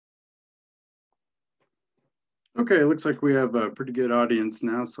Okay, looks like we have a pretty good audience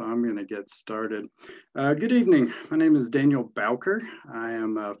now, so I'm going to get started. Good evening. My name is Daniel Bowker. I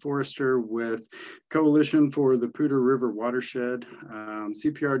am a forester with Coalition for the Poudre River Watershed.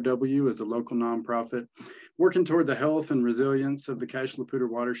 CPRW is a local nonprofit working toward the health and resilience of the Cache-la-Poudre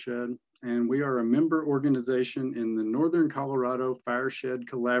watershed. And we are a member organization in the Northern Colorado Fireshed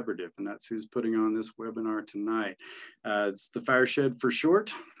Collaborative, and that's who's putting on this webinar tonight. It's the Fireshed for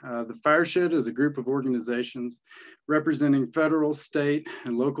short. The Fireshed is a group of organizations representing federal, state,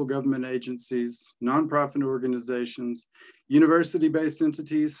 and local government agencies, nonprofit organizations, university-based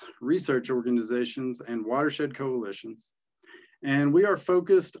entities, research organizations, and watershed coalitions. And we are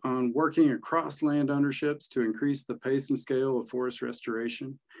focused on working across land ownerships to increase the pace and scale of forest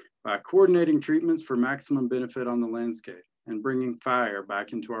restoration by coordinating treatments for maximum benefit on the landscape and bringing fire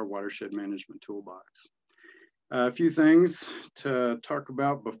back into our watershed management toolbox. A few things to talk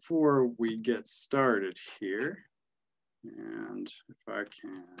about before we get started here. And if I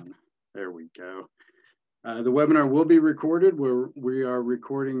can, there we go. The webinar will be recorded. We are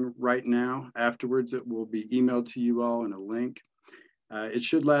recording right now. Afterwards, it will be emailed to you all in a link. It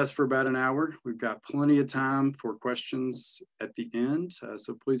should last for about an hour. We've got plenty of time for questions at the end,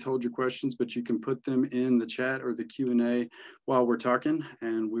 so please hold your questions, but you can put them in the chat or the Q&A while we're talking,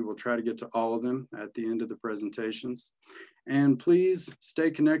 and we will try to get to all of them at the end of the presentations. And please stay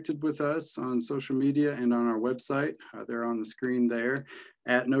connected with us on social media and on our website. They're on the screen there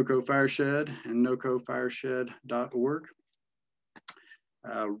at NOCO Fireshed and nocofireshed.org.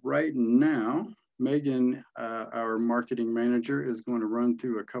 Right now, Megan, our marketing manager, is going to run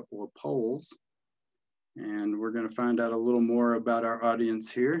through a couple of polls, and we're going to find out a little more about our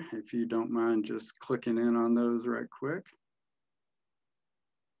audience here. If you don't mind just clicking in on those right quick.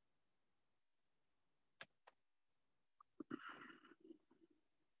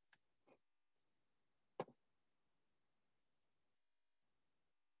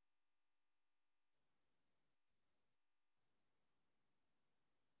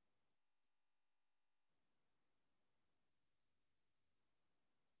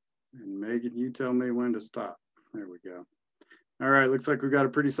 And Megan, you tell me when to stop. There we go. All right, looks like we've got a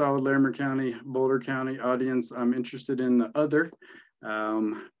pretty solid Larimer County, Boulder County audience. I'm interested in the other,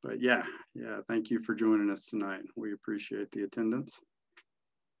 but yeah, thank you for joining us tonight. We appreciate the attendance.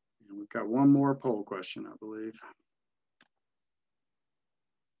 And we've got one more poll question, I believe.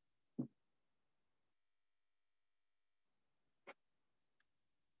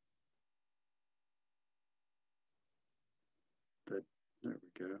 There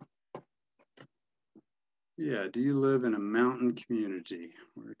we go. Yeah, do you live in a mountain community?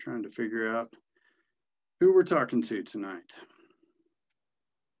 We're trying to figure out who we're talking to tonight.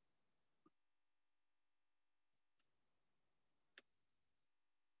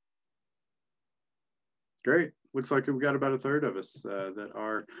 Great. Looks like we've got about a third of us that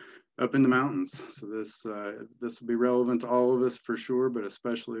are up in the mountains. So this will be relevant to all of us for sure, but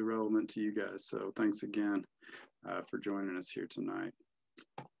especially relevant to you guys. So thanks again for joining us here tonight.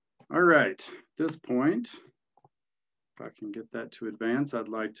 All right, at this point, if I can get that to advance, I'd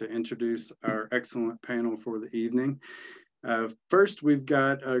like to introduce our excellent panel for the evening. First, we've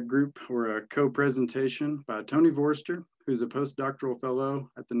got a group or a co-presentation by Tony Vorster, who's a postdoctoral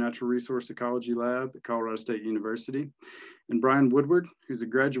fellow at the Natural Resource Ecology Lab at Colorado State University, and Brian Woodward, who's a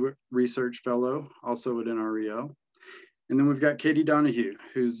graduate research fellow, also at NREL. And then we've got Katie Donahue,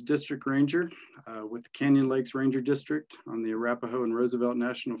 who's district ranger with the Canyon Lakes Ranger District on the Arapahoe and Roosevelt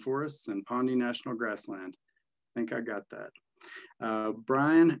National Forests and Pawnee National Grassland. I think I got that.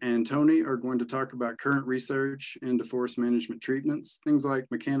 Brian and Tony are going to talk about current research into forest management treatments, things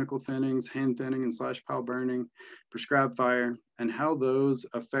like mechanical thinnings, hand thinning and slash pile burning, prescribed fire, and how those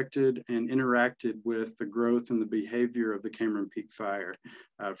affected and interacted with the growth and the behavior of the Cameron Peak fire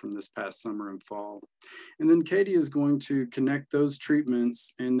from this past summer and fall. And then Katie is going to connect those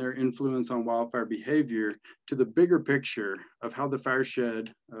treatments and their influence on wildfire behavior to the bigger picture of how the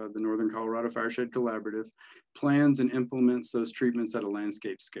Fireshed, the Northern Colorado Fireshed Collaborative, plans and implements those treatments at a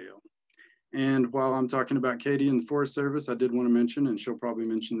landscape scale. And while I'm talking about Katie and the Forest Service, I did want to mention, and she'll probably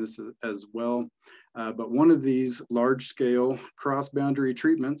mention this as well, but one of these large-scale cross-boundary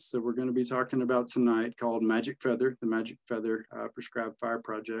treatments that we're going to be talking about tonight, called Magic Feather, the Magic Feather Prescribed Fire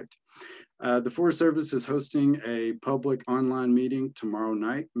Project. The Forest Service is hosting a public online meeting tomorrow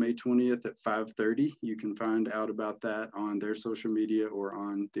night, May 20th at 5:30. You can find out about that on their social media or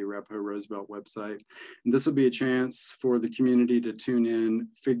on the Arapahoe Roosevelt website. And this will be a chance for the community to tune in,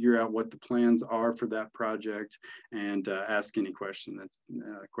 figure out what the plans are for that project, and ask any questions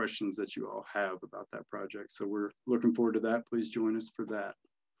that you all have about that project. So we're looking forward to that. Please join us for that.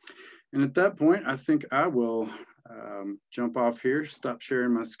 And at that point, I think I will jump off here, stop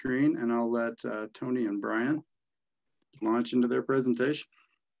sharing my screen, and I'll let Tony and Brian launch into their presentation.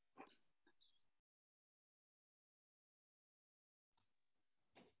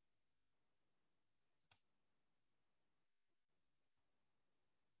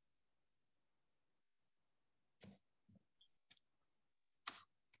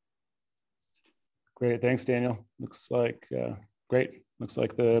 Great, thanks, Daniel. Looks like great. Looks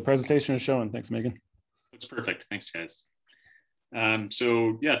like the presentation is showing. Thanks, Megan. Looks perfect. Thanks, guys.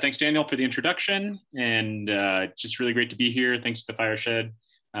 So yeah, thanks, Daniel, for the introduction, and just really great to be here. Thanks to the Fireshed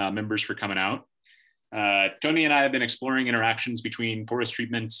members for coming out. Tony and I have been exploring interactions between forest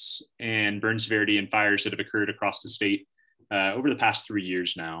treatments and burn severity and fires that have occurred across the state over the past 3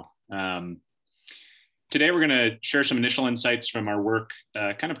 years now. Today, we're going to share some initial insights from our work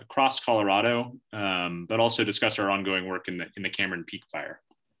kind of across Colorado, but also discuss our ongoing work in the Cameron Peak fire.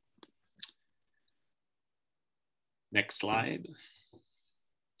 Next slide.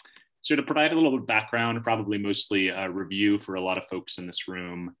 So to provide a little bit of background, probably mostly a review for a lot of folks in this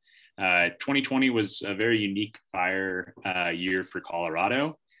room, 2020 was a very unique fire year for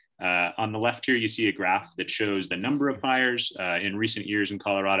Colorado. On the left here, you see a graph that shows the number of fires in recent years in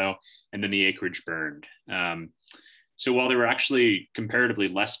Colorado, and then the acreage burned. So while there were actually comparatively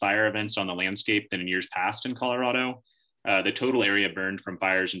less fire events on the landscape than in years past in Colorado, the total area burned from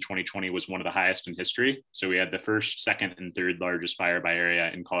fires in 2020 was one of the highest in history. So we had the first, second, and third largest fire by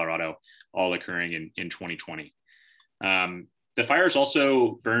area in Colorado, all occurring in 2020. The fires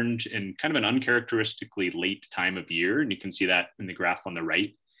also burned in kind of an uncharacteristically late time of year, and you can see that in the graph on the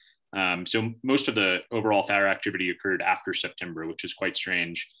right. So most of the overall fire activity occurred after September, which is quite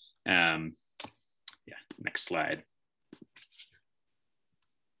strange. Yeah, next slide.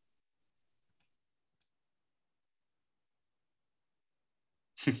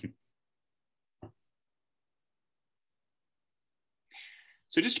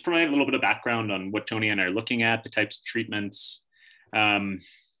 So just to provide a little bit of background on what Tony and I are looking at, the types of treatments.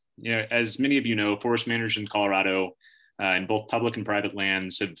 As many of you know, forest managers in Colorado in both public and private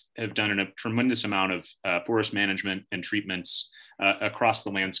lands have done a tremendous amount of forest management and treatments across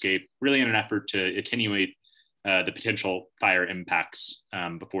the landscape, really in an effort to attenuate the potential fire impacts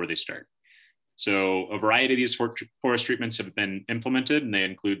before they start. So a variety of these forest treatments have been implemented, and they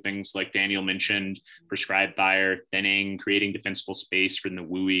include things like Daniel mentioned: prescribed fire, thinning, creating defensible space from the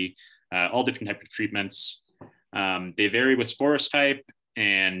WUI, all different types of treatments. They vary with forest type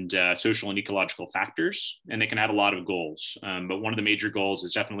and social and ecological factors, and they can have a lot of goals. But one of the major goals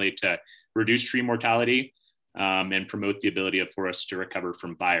is definitely to reduce tree mortality and promote the ability of forests to recover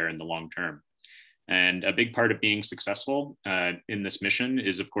from fire in the long term. And a big part of being successful in this mission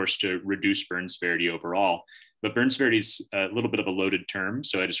is, of course, to reduce burn severity overall. But burn severity is a little bit of a loaded term,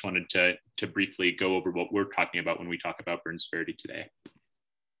 so I just wanted to briefly go over what we're talking about when we talk about burn severity today.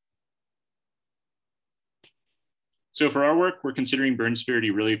 So for our work, we're considering burn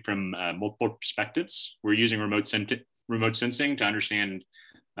severity really from multiple perspectives. We're using remote sensing to understand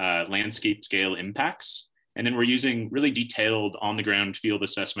landscape scale impacts. And then we're using really detailed on-the-ground field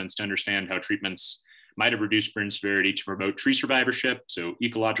assessments to understand how treatments might have reduced burn severity to promote tree survivorship, so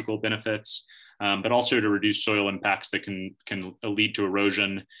ecological benefits, but also to reduce soil impacts that can lead to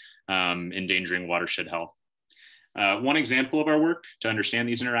erosion, endangering watershed health. One example of our work to understand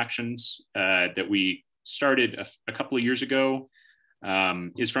these interactions that we started a couple of years ago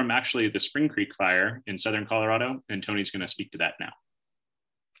is from actually the Spring Creek fire in southern Colorado, and Tony's going to speak to that now.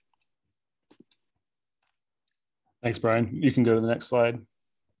 Thanks, Brian. You can go to the next slide.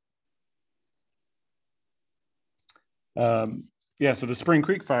 So the Spring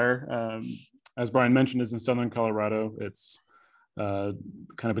Creek fire, as Brian mentioned, is in southern Colorado. It's kind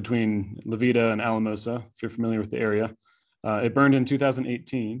of between La Vida and Alamosa, if you're familiar with the area. It burned in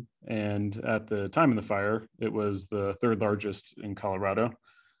 2018, and at the time of the fire, it was the third largest in Colorado,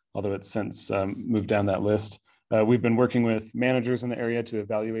 although it's since moved down that list. We've been working with managers in the area to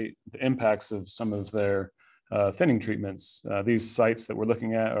evaluate the impacts of some of their thinning treatments. These sites that we're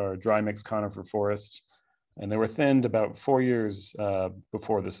looking at are dry mixed conifer forest, and they were thinned about 4 years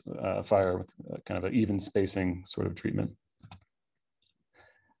before this fire with kind of an even spacing sort of treatment.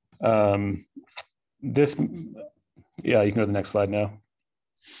 Yeah, you can go to the next slide now.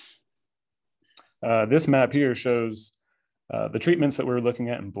 This map here shows the treatments that we're looking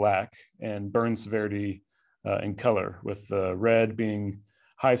at in black and burn severity in color, with red being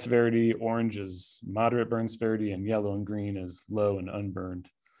high severity, orange is moderate burn severity, and yellow and green is low and unburned.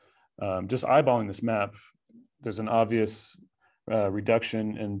 Just eyeballing this map, there's an obvious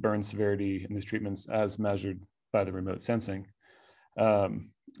reduction in burn severity in these treatments as measured by the remote sensing.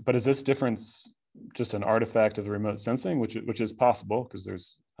 But is this difference just an artifact of the remote sensing, which is possible because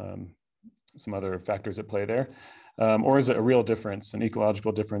there's some other factors at play there, or is it a real difference, an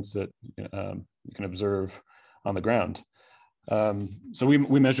ecological difference that you can observe on the ground? So we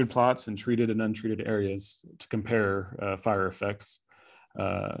measured plots in treated and untreated areas to compare fire effects,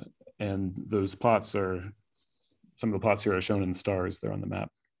 and those plots are, some of the plots here are shown in stars. They're on the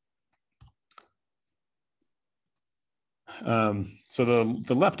map. So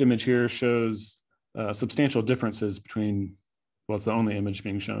the left image here shows substantial differences between, well, it's the only image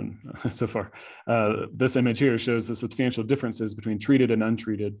being shown so far. This image here shows the substantial differences between treated and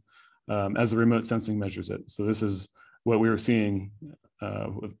untreated as the remote sensing measures it. So this is what we were seeing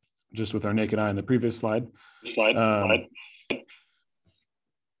with our naked eye in the previous slide.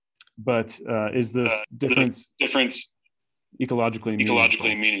 But is this difference ecologically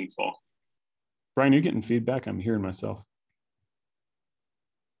meaningful? Brian, you're getting feedback? I'm hearing myself.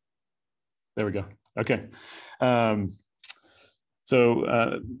 There we go. Okay.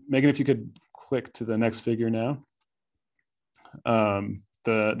 So Megan, if you could click to the next figure now.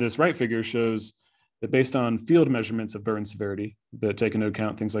 This right figure shows that based on field measurements of burn severity that take into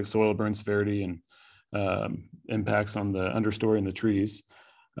account things like soil burn severity and impacts on the understory and the trees,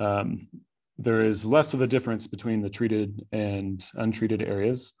 there is less of a difference between the treated and untreated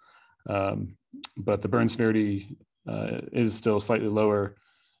areas, but the burn severity is still slightly lower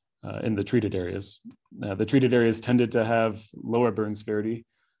in the treated areas. The treated areas tended to have lower burn severity,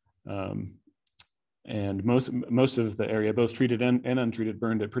 and most of the area, both treated and untreated,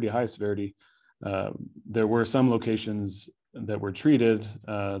 burned at pretty high severity. There were some locations that were treated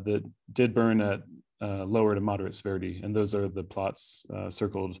that did burn at lower to moderate severity, and those are the plots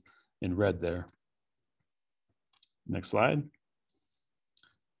circled in red there. Next slide.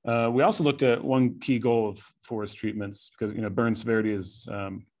 We also looked at one key goal of forest treatments, because burn severity is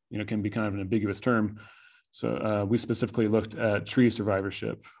can be kind of an ambiguous term. So we specifically looked at tree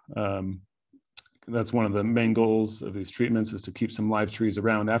survivorship. That's one of the main goals of these treatments, is to keep some live trees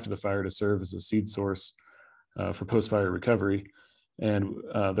around after the fire to serve as a seed source for post-fire recovery. And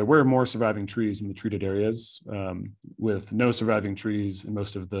there were more surviving trees in the treated areas, with no surviving trees in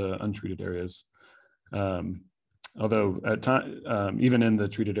most of the untreated areas. Although at time, even in the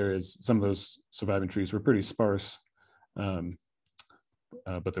treated areas, some of those surviving trees were pretty sparse,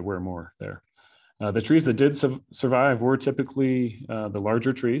 but there were more there. The trees that did survive were typically the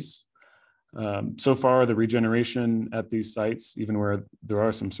larger trees. So far, the regeneration at these sites, even where there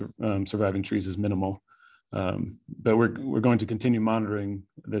are some surviving trees, is minimal. But we're going to continue monitoring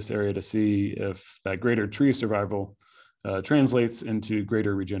this area to see if that greater tree survival translates into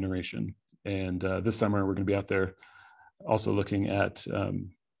greater regeneration. And this summer, we're going to be out there also looking at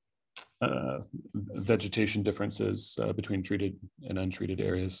vegetation differences between treated and untreated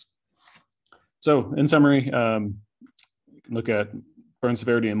areas. So in summary, look at burn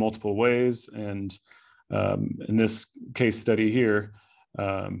severity in multiple ways. And in this case study here,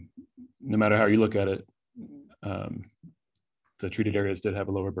 no matter how you look at it, the treated areas did have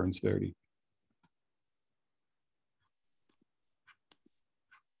a lower burn severity.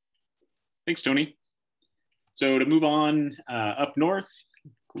 Thanks, Tony. So to move on up north,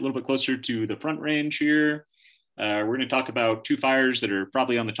 a little bit closer to the Front Range here, we're going to talk about two fires that are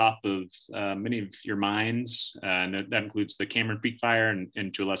probably on the top of many of your minds, and that includes the Cameron Creek Fire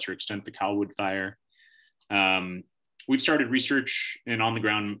and to a lesser extent the Colorado Fire. We've started research and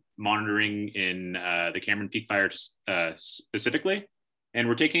on-the-ground monitoring in the Cameron Peak Fire specifically, and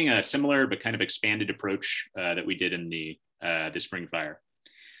we're taking a similar but kind of expanded approach that we did in the Spring Fire.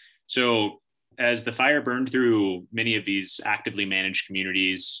 So as the fire burned through many of these actively managed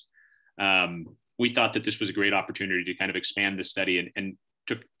communities, we thought that this was a great opportunity to kind of expand the study and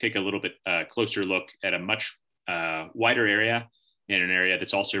take a little bit closer look at a much wider area, and an area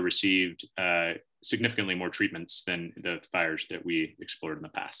that's also received significantly more treatments than the fires that we explored in the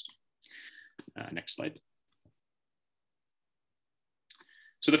past. Next slide.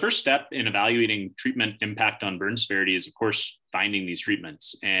 So the first step in evaluating treatment impact on burn severity is, of course, finding these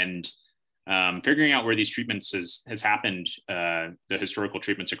treatments and figuring out where these treatments has happened. The historical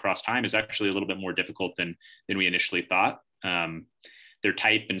treatments across time is actually a little bit more difficult than we initially thought. Their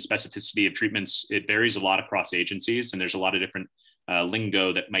type and specificity of treatments, it varies a lot across agencies, and there's a lot of different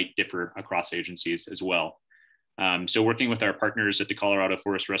lingo that might differ across agencies as well. So working with our partners at the Colorado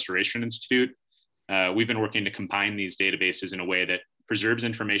Forest Restoration Institute, we've been working to combine these databases in a way that preserves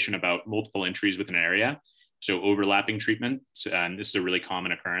information about multiple entries within an area, so overlapping treatments, and this is a really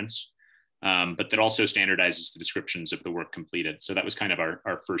common occurrence, but that also standardizes the descriptions of the work completed. So that was kind of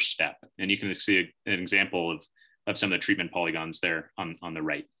our first step. And you can see an example some of the treatment polygons there on the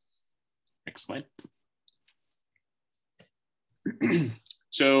right. Next slide.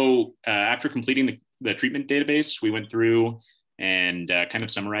 So after completing the treatment database, we went through and kind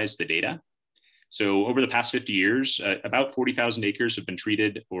of summarized the data. So over the past 50 years, about 40,000 acres have been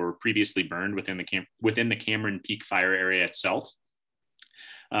treated or previously burned within the Cameron Peak fire area itself.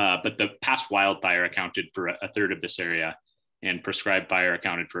 But the past wildfire accounted for a third of this area, and prescribed fire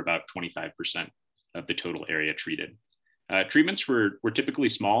accounted for about 25% of the total area treated. Treatments were typically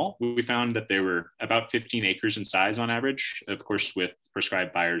small. We found that they were about 15 acres in size on average, of course, with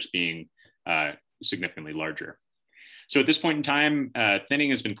prescribed fires being significantly larger. So at this point in time, thinning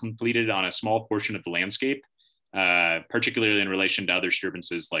has been completed on a small portion of the landscape, particularly in relation to other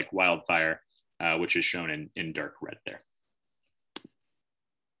disturbances like wildfire, which is shown in dark red there.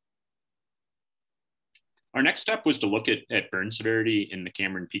 Our next step was to look at burn severity in the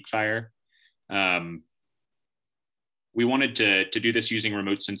Cameron Peak fire. We wanted to do this using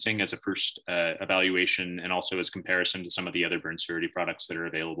remote sensing as a first evaluation, and also as comparison to some of the other burn severity products that are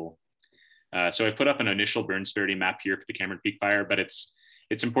available. So I've put up an initial burn severity map here for the Cameron Peak fire, but it's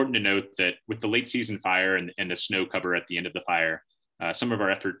important to note that with the late season fire and the snow cover at the end of the fire, some of our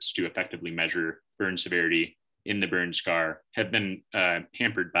efforts to effectively measure burn severity in the burn scar have been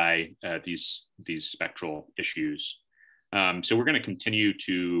hampered by these spectral issues. So we're going to continue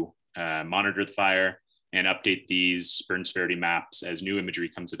to monitor the fire and update these burn severity maps as new imagery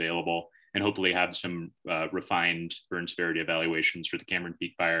comes available, and hopefully have some refined burn severity evaluations for the Cameron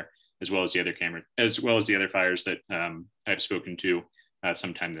Peak fire, as well as the other fires that I've spoken to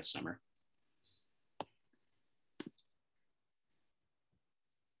sometime this summer.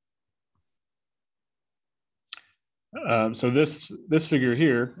 So this figure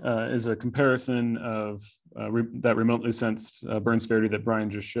here is a comparison of that remotely sensed burn severity that Brian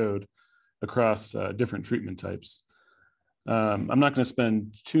just showed across different treatment types. I'm not going to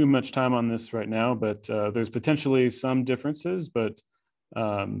spend too much time on this right now, but there's potentially some differences, but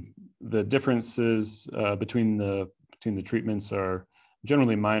the differences between the treatments are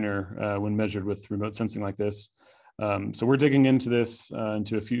generally minor when measured with remote sensing like this. So we're digging into this a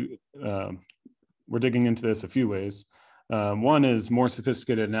few ways. One is more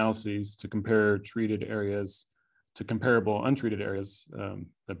sophisticated analyses to compare treated areas to comparable untreated areas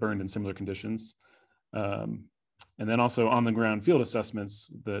that burned in similar conditions. And then also on the ground field assessments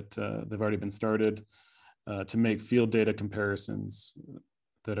that they've already been started to make field data comparisons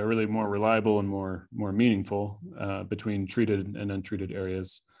that are really more reliable and more meaningful between treated and untreated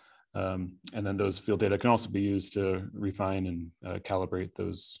areas. And then those field data can also be used to refine and calibrate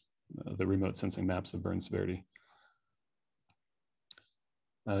the remote sensing maps of burn severity.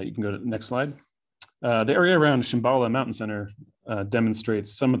 You can go to the next slide. The area around Shambhala Mountain Center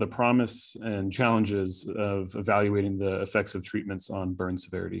demonstrates some of the promise and challenges of evaluating the effects of treatments on burn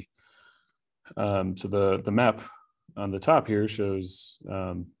severity. So the map on the top here shows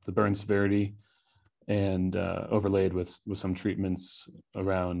the burn severity and overlaid with some treatments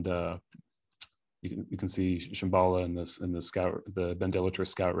around. You can see Shambhala and the Ben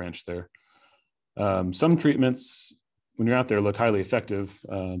Scout Ranch there. Some treatments, when you're out there, look highly effective,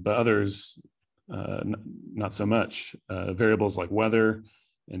 but others not so much. Variables like weather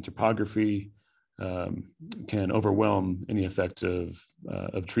and topography can overwhelm any effect of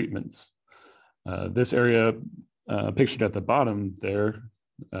treatments. This area pictured at the bottom there,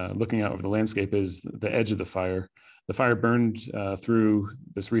 looking out over the landscape, is the edge of the fire. The fire burned through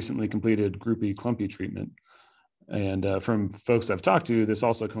this recently completed groupie clumpy treatment. And from folks I've talked to, this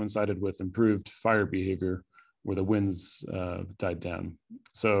also coincided with improved fire behavior where the winds died down.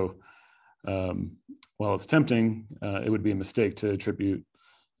 So while it's tempting, it would be a mistake to attribute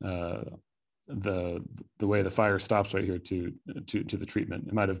the way the fire stops right here to the treatment.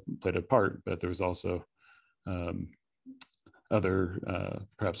 It might have played a part, but there was also other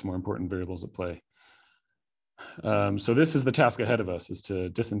perhaps more important variables at play. So this is the task ahead of us, is to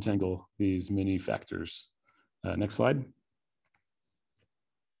disentangle these many factors. Next slide.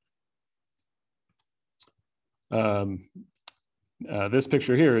 This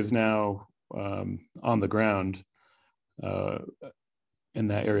picture here is now on the ground in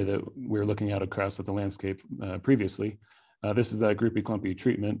that area that we were looking at across at the landscape previously. This is that groupie clumpy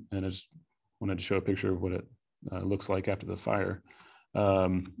treatment, and I just wanted to show a picture of what it looks like after the fire.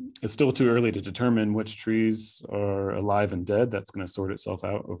 It's still too early to determine which trees are alive and dead. That's going to sort itself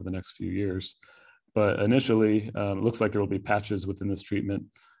out over the next few years. But initially, it looks like there will be patches within this treatment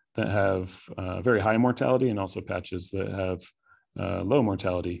that have very high mortality, and also patches that have low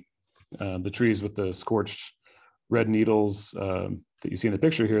mortality. The trees with the scorched red needles that you see in the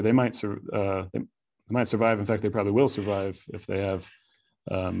picture here, they might might survive. In fact, they probably will survive if they have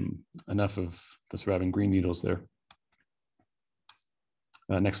enough of the surviving green needles there.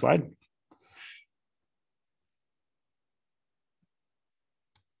 Next slide.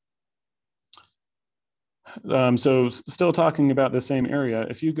 So still talking about the same area,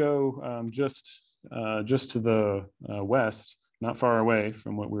 if you go just to the west, not far away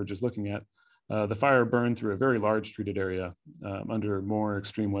from what we were just looking at, the fire burned through a very large treated area under more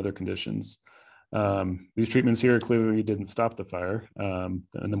extreme weather conditions. These treatments here clearly didn't stop the fire, and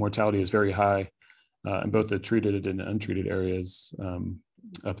the mortality is very high in both the treated and untreated areas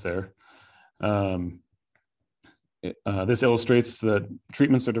up there. This illustrates that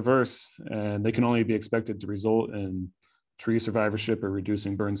treatments are diverse and they can only be expected to result in tree survivorship or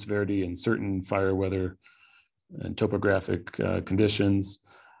reducing burn severity in certain fire weather and topographic conditions.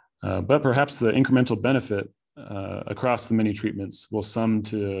 But perhaps the incremental benefit across the many treatments will sum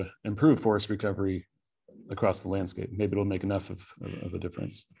to improve forest recovery across the landscape. Maybe it'll make enough of a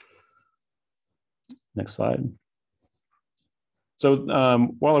difference. Next slide. So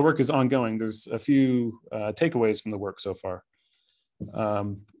while our work is ongoing, there's a few takeaways from the work so far.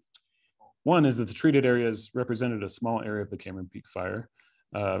 One is that the treated areas represented a small area of the Cameron Peak fire,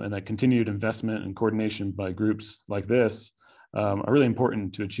 and that continued investment and coordination by groups like this are really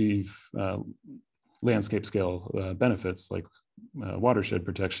important to achieve landscape scale benefits like watershed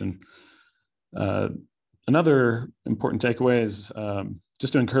protection. Another important takeaway is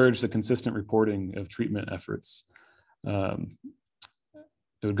just to encourage the consistent reporting of treatment efforts.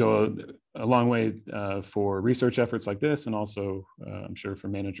 It would go a long way for research efforts like this, and also, I'm sure, for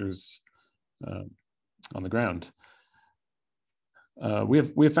managers on the ground. We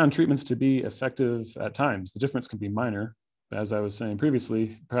have found treatments to be effective at times. The difference can be minor. As I was saying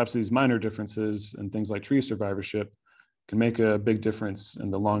previously, perhaps these minor differences in things like tree survivorship can make a big difference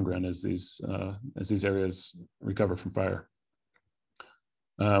in the long run as these areas recover from fire.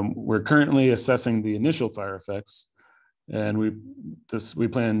 We're currently assessing the initial fire effects, and we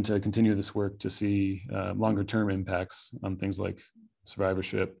plan to continue this work to see longer term impacts on things like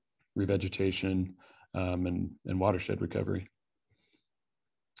survivorship, revegetation, and watershed recovery.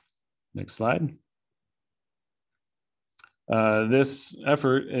 Next slide. This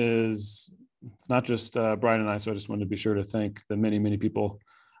effort it's not just Brian and I, so I just wanted to be sure to thank the many, many people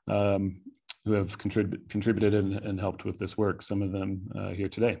who have contributed and helped with this work, some of them here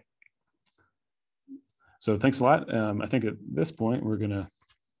today. So thanks a lot. I think at this point, we're going to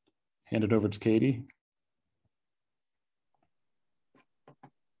hand it over to Katie.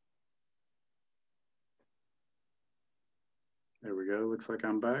 There we go. Looks like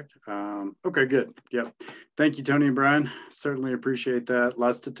I'm back. Okay, good. Yep. Thank you, Tony and Brian. Certainly appreciate that.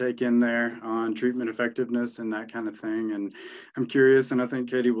 Lots to take in there on treatment effectiveness and that kind of thing. And I'm curious, and I think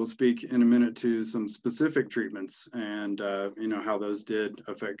Katie will speak in a minute to some specific treatments and, you know, how those did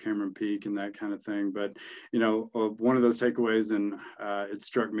affect Cameron Peak and that kind of thing. But, you know, one of those takeaways, and it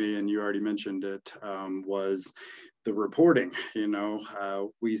struck me, and you already mentioned it, was the reporting. You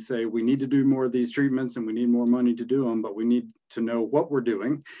know, we say we need to do more of these treatments and we need more money to do them, but we need to know what we're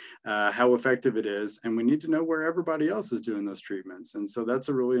doing, how effective it is, and we need to know where everybody else is doing those treatments. And so that's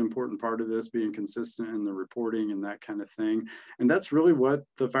a really important part of this, being consistent in the reporting and that kind of thing. And that's really what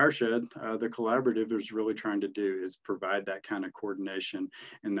the Fireshed, the collaborative, is really trying to do, is provide that kind of coordination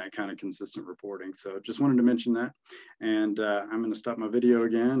and that kind of consistent reporting. So just wanted to mention that. And I'm going to stop my video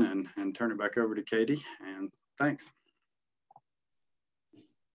again and turn it back over to Katie. And thanks.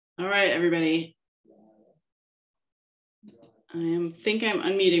 All right, everybody. I think I'm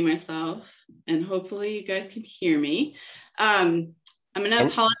unmuting myself, and hopefully you guys can hear me. I'm going to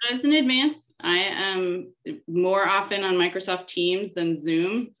apologize in advance. I am more often on Microsoft Teams than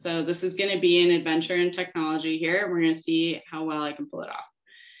Zoom, so this is going to be an adventure in technology here. We're going to see how well I can pull it off.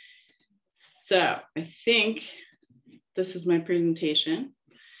 So I think this is my presentation.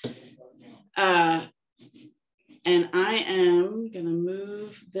 And I am going to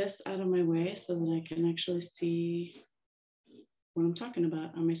move this out of my way so that I can actually see what I'm talking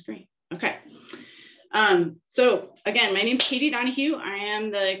about on my screen. Okay. So again, my name is Katie Donahue. I am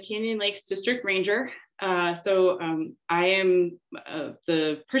the Canyon Lakes District Ranger. I am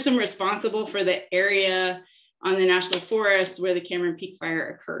the person responsible for the area on the National Forest where the Cameron Peak fire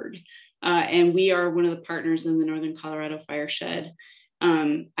occurred. And we are one of the partners in the Northern Colorado Fireshed.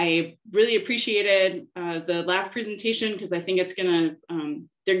 I really appreciated the last presentation because I think it's you're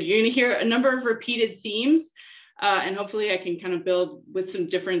gonna hear a number of repeated themes, and hopefully I can kind of build with some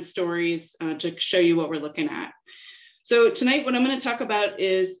different stories to show you what we're looking at. So tonight, what I'm going to talk about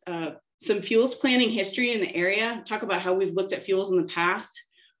is some fuels planning history in the area, talk about how we've looked at fuels in the past,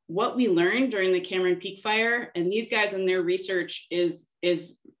 what we learned during the Cameron Peak fire, and these guys in their research is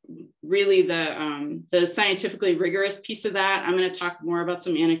really the scientifically rigorous piece of that. I'm going to talk more about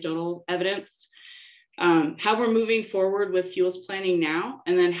some anecdotal evidence, how we're moving forward with fuels planning now,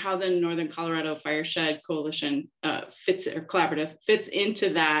 and then how the Northern Colorado Fireshed Coalition fits into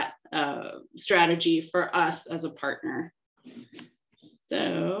that strategy for us as a partner.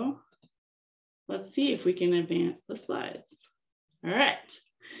 So let's see if we can advance the slides. All right.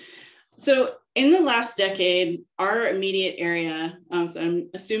 So in the last decade, our immediate area, so I'm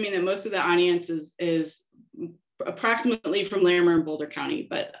assuming that most of the audience is approximately from Larimer and Boulder County,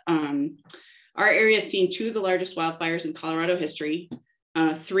 but our area has seen 2 of the largest wildfires in Colorado history.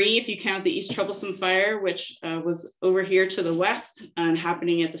 3 if you count the East Troublesome Fire, which was over here to the west and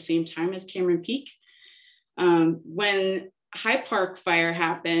happening at the same time as Cameron Peak. When High Park fire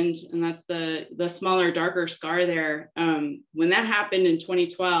happened, and that's the smaller, darker scar there. When that happened in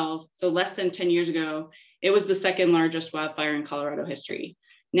 2012, so less than 10 years ago, it was the 2nd largest wildfire in Colorado history.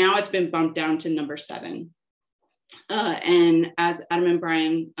 Now it's been bumped down to number 7. And as Adam and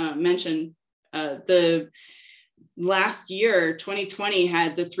Brian mentioned, the last year, 2020,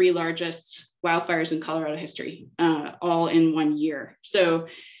 had the 3 largest wildfires in Colorado history, all in 1 year. So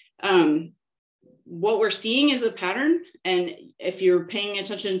what we're seeing is a pattern. And if you're paying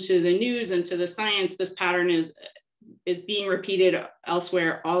attention to the news and to the science, this pattern is being repeated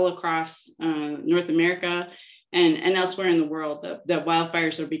elsewhere all across North America and elsewhere in the world, that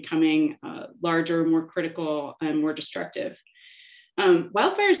wildfires are becoming larger, more critical, and more destructive.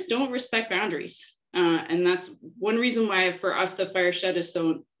 Wildfires don't respect boundaries. And that's one reason why for us, the Fireshed is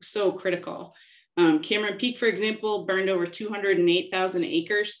so critical. Cameron Peak, for example, burned over 208,000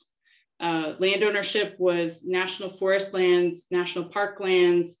 acres. Land ownership was national forest lands, national park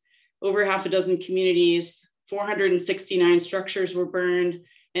lands, over half a dozen communities, 469 structures were burned,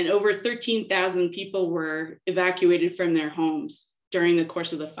 and over 13,000 people were evacuated from their homes during the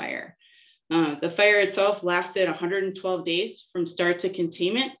course of the fire. The fire itself lasted 112 days from start to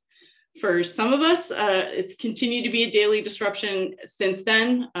containment. For some of us, it's continued to be a daily disruption since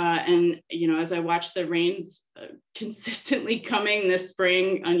then. And, as I watch the rains consistently coming this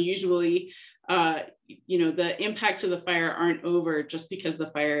spring, unusually, the impacts of the fire aren't over just because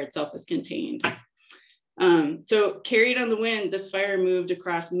the fire itself is contained. So carried on the wind, this fire moved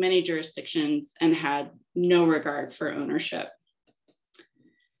across many jurisdictions and had no regard for ownership.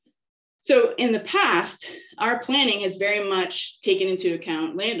 So in the past, our planning has very much taken into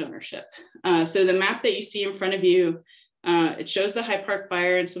account land ownership. So the map that you see in front of you, it shows the High Park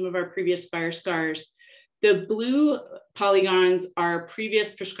fire and some of our previous fire scars. The blue polygons are previous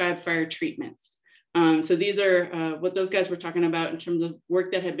prescribed fire treatments. So these are what those guys were talking about in terms of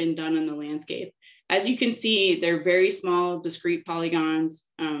work that had been done on the landscape. As you can see, they're very small, discrete polygons.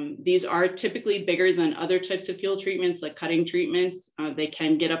 These are typically bigger than other types of fuel treatments, like cutting treatments. They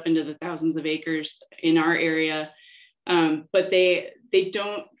can get up into the thousands of acres in our area, but they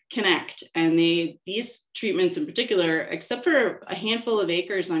don't connect. And these treatments in particular, except for a handful of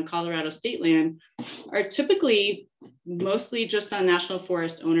acres on Colorado state land, are typically mostly just on national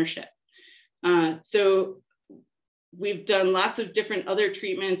forest ownership. So we've done lots of different other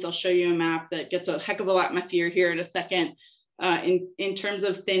treatments. I'll show you a map that gets a heck of a lot messier here in a second. In terms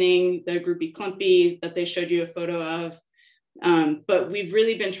of thinning, the groupie clumpy that they showed you a photo of. But we've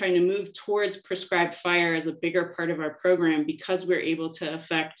really been trying to move towards prescribed fire as a bigger part of our program because we're able to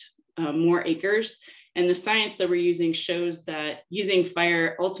affect more acres. And the science that we're using shows that using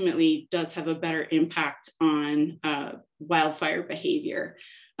fire ultimately does have a better impact on wildfire behavior.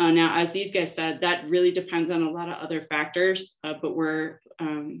 Now, as these guys said, that really depends on a lot of other factors, but we're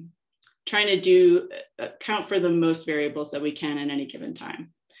trying to account for the most variables that we can at any given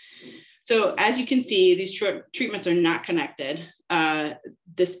time. So as you can see, these treatments are not connected.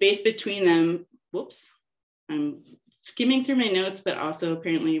 The space between them, whoops, I'm skimming through my notes, but also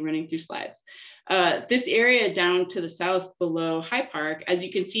apparently running through slides. This area down to the south below High Park, as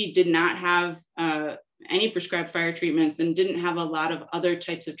you can see, did not have any prescribed fire treatments and didn't have a lot of other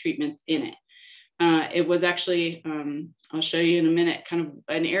types of treatments in it. It was actually, I'll show you in a minute, kind of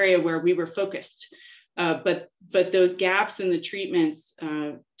an area where we were focused. But those gaps in the treatments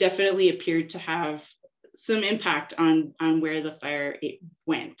definitely appeared to have some impact on where the fire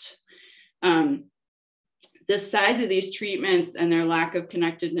went. The size of these treatments and their lack of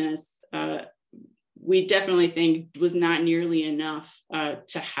connectedness, we definitely think was not nearly enough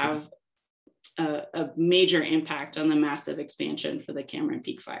to have a major impact on the massive expansion for the Cameron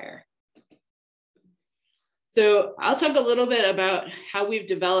Peak fire. So I'll talk a little bit about how we've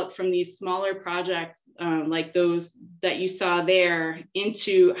developed from these smaller projects like those that you saw there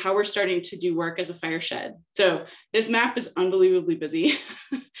into how we're starting to do work as a Fireshed. So this map is unbelievably busy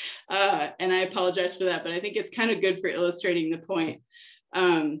and I apologize for that, but I think it's kind of good for illustrating the point.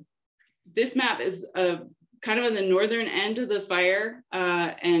 This map is kind of on the northern end of the fire,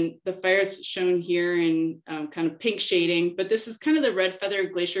 and the fire is shown here in kind of pink shading, but this is kind of the Red Feather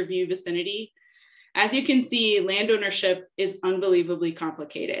Glacier View vicinity. As you can see, land ownership is unbelievably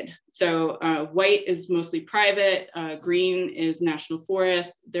complicated. So white is mostly private, green is national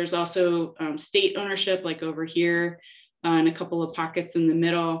forest. There's also state ownership, like over here, and a couple of pockets in the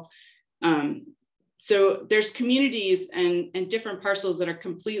middle. So there's communities and different parcels that are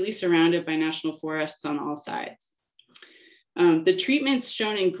completely surrounded by national forests on all sides. The treatments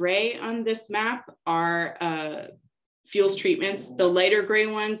shown in gray on this map are fuels treatments. The lighter gray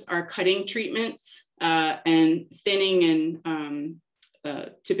ones are cutting treatments and thinning and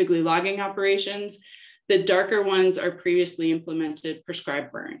typically logging operations. The darker ones are previously implemented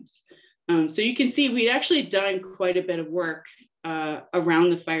prescribed burns. So you can see we'd actually done quite a bit of work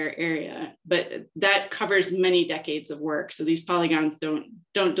around the fire area, but that covers many decades of work. So these polygons don't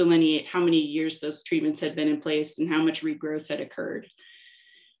delineate how many years those treatments had been in place and how much regrowth had occurred.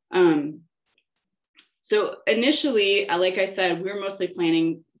 So initially, like I said, we were mostly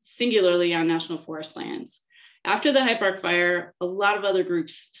planning singularly on national forest lands. After the Hyde Park fire, a lot of other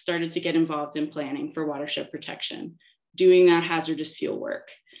groups started to get involved in planning for watershed protection, doing that hazardous fuel work.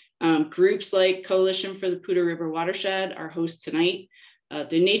 Groups like Coalition for the Poudre River Watershed, our host tonight,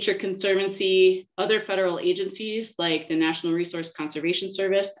 the Nature Conservancy, other federal agencies like the National Resource Conservation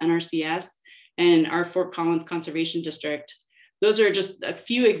Service, NRCS, and our Fort Collins Conservation District. Those are just a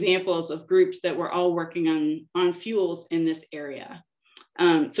few examples of groups that were all working on fuels in this area.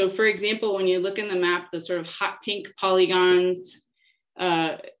 So for example, when you look in the map, the sort of hot pink polygons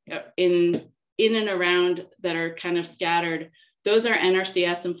in and around that are kind of scattered, those are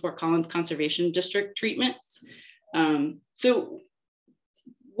NRCS and Fort Collins Conservation District treatments. So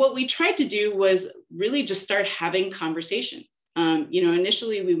what we tried to do was really just start having conversations.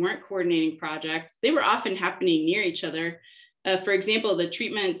 Initially we weren't coordinating projects. They were often happening near each other. For example, the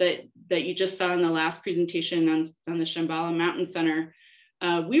treatment that you just saw in the last presentation on the Shambhala Mountain Center,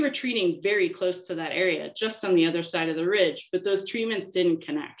 we were treating very close to that area, just on the other side of the ridge, but those treatments didn't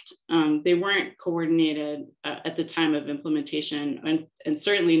connect. They weren't coordinated at the time of implementation, and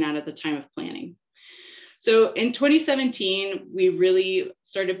certainly not at the time of planning. So in 2017, we really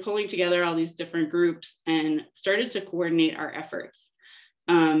started pulling together all these different groups and started to coordinate our efforts.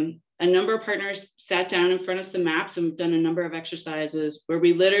 A number of partners sat down in front of some maps, and we've done a number of exercises where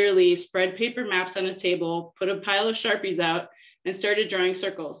we literally spread paper maps on a table, put a pile of Sharpies out, and started drawing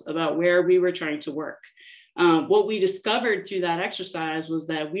circles about where we were trying to work. What we discovered through that exercise was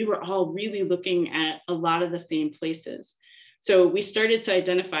that we were all really looking at a lot of the same places. So we started to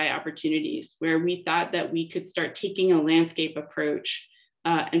identify opportunities where we thought that we could start taking a landscape approach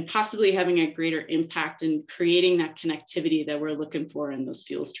and possibly having a greater impact in creating that connectivity that we're looking for in those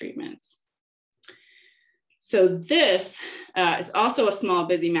fuels treatments. So this is also a small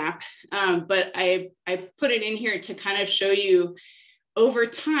busy map, but I put it in here to kind of show you over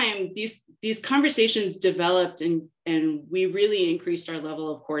time, these conversations developed and we really increased our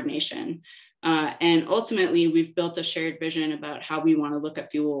level of coordination. And ultimately, we've built a shared vision about how we want to look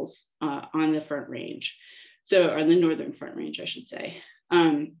at fuels on the Front Range. Or the Northern Front Range, I should say.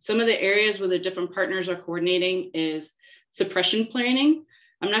 Some of the areas where the different partners are coordinating is suppression planning.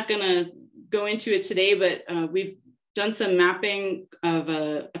 I'm not going to go into it today, but we've done some mapping of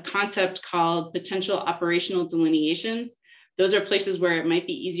a concept called potential operational delineations. Those are places where it might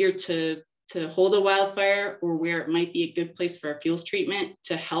be easier to hold a wildfire, or where it might be a good place for a fuels treatment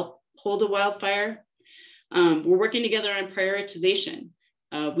to help hold a wildfire. We're working together on prioritization.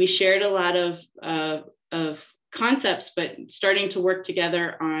 We shared a lot of concepts, but starting to work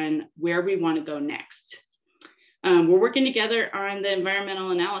together on where we want to go next. We're working together on the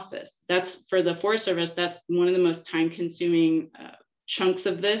environmental analysis. That's for the Forest Service, that's one of the most time-consuming chunks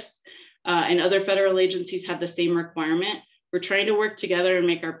of this. And other federal agencies have the same requirement. We're trying to work together and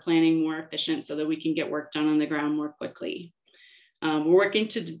make our planning more efficient so that we can get work done on the ground more quickly. We're working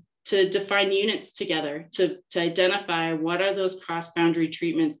to define units together to identify what are those cross-boundary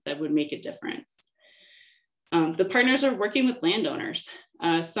treatments that would make a difference. The partners are working with landowners.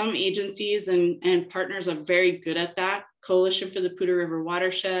 Some agencies and partners are very good at that. Coalition for the Poudre River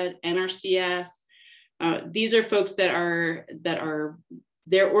Watershed, NRCS. These are folks that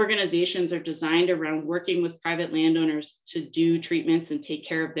their organizations are designed around working with private landowners to do treatments and take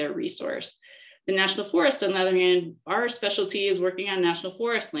care of their resource. The National Forest, on the other hand, our specialty is working on national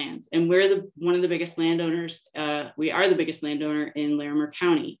forest lands, and we're one of the biggest landowners. We are the biggest landowner in Larimer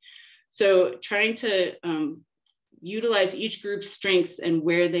County. So trying to utilize each group's strengths and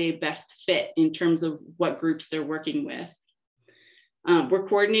where they best fit in terms of what groups they're working with. We're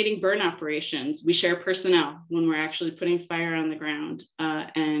coordinating burn operations. We share personnel when we're actually putting fire on the ground,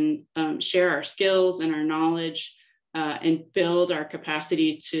 and share our skills and our knowledge, and build our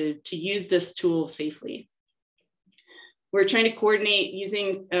capacity to use this tool safely. We're trying to coordinate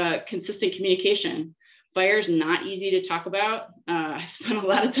using consistent communication. Fire is not easy to talk about. I've spent a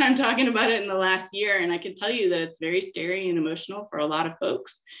lot of time talking about it in the last year, and I can tell you that it's very scary and emotional for a lot of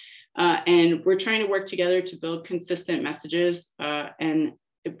folks. And we're trying to work together to build consistent messages and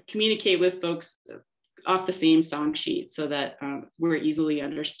communicate with folks off the same song sheet so that we're easily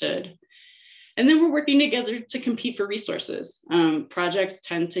understood. And then we're working together to compete for resources. Projects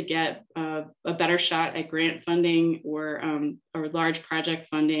tend to get a better shot at grant funding or large project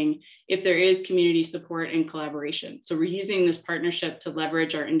funding if there is community support and collaboration. So we're using this partnership to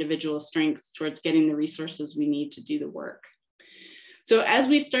leverage our individual strengths towards getting the resources we need to do the work. So as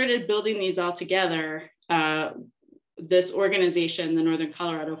we started building these all together, this organization, the Northern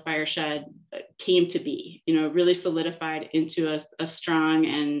Colorado Fireshed, came to be, really solidified into a strong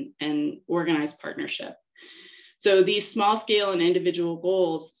and organized partnership. So these small scale and individual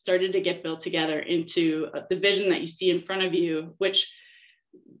goals started to get built together into the vision that you see in front of you, which,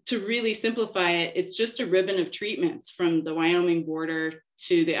 to really simplify it, it's just a ribbon of treatments from the Wyoming border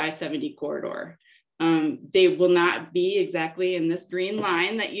to the I-70 corridor. They will not be exactly in this green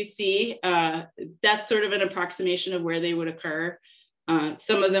line that you see. That's sort of an approximation of where they would occur.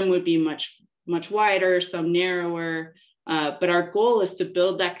 Some of them would be much wider, some narrower, but our goal is to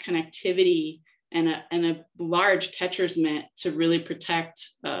build that connectivity and a large catcher's mitt to really protect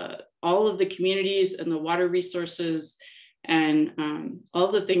all of the communities and the water resources and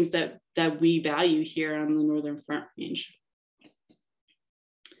all the things that we value here on the Northern Front Range.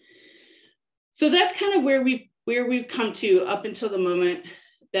 So that's kind of where we've come to up until the moment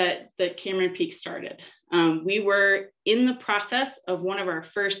that Cameron Peak started. We were in the process of one of our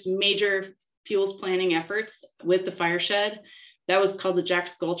first major fuels planning efforts with the Fireshed. That was called the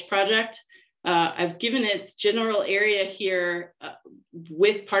Jack's Gulch Project. I've given its general area here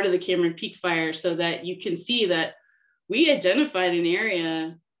with part of the Cameron Peak fire so that you can see that we identified an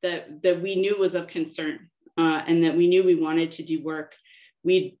area that we knew was of concern and that we knew we wanted to do work.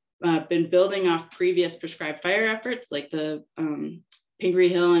 We'd been building off previous prescribed fire efforts like the Pingree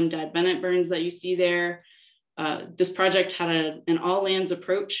Hill and Dad Bennett burns that you see there. This project had an all lands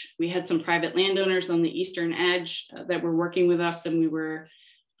approach. We had some private landowners on the eastern edge that were working with us, and we were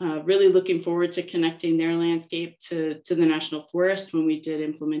really looking forward to connecting their landscape to the National Forest when we did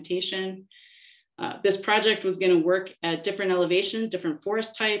implementation. This project was going to work at different elevations, different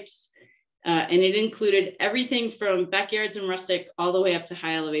forest types, and it included everything from backyards and rustic all the way up to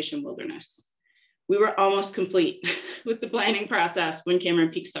high elevation wilderness. We were almost complete with the planning process when Cameron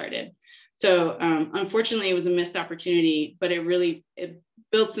Peak started. So unfortunately, it was a missed opportunity, but it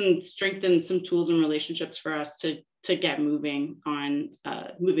built and strengthened some tools and relationships for us to get moving on,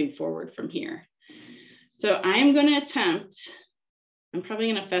 moving forward from here. So I'm going to attempt, I'm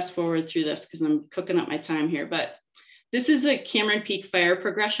probably going to fast forward through this because I'm cooking up my time here, but this is a Cameron Peak fire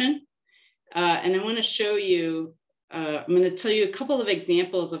progression. And I want to show you, I'm going to tell you a couple of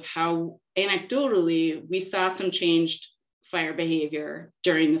examples of how anecdotally we saw some changed fire behavior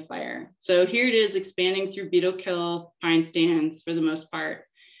during the fire. So here it is expanding through beetle kill pine stands for the most part.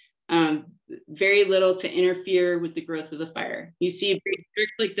 Very little to interfere with the growth of the fire. You see big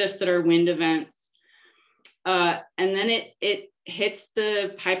streaks like this that are wind events. And then it hits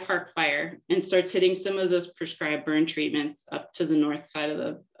the High Park fire and starts hitting some of those prescribed burn treatments up to the north side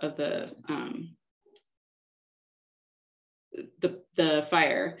of the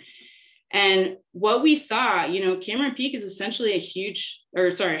fire. And what we saw, Cameron Peak is essentially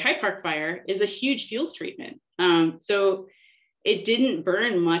High Park fire is a huge fuels treatment. So it didn't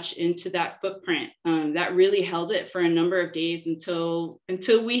burn much into that footprint. That really held it for a number of days until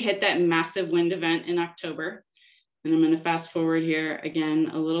we hit that massive wind event in October. And I'm going to fast forward here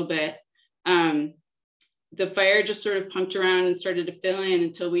again a little bit. The fire just sort of punked around and started to fill in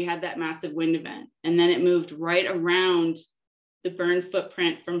until we had that massive wind event. And then it moved right around the burn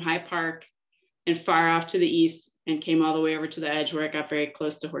footprint from High Park and far off to the east and came all the way over to the edge where it got very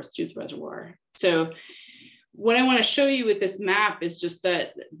close to Horsetooth Reservoir. So what I want to show you with this map is just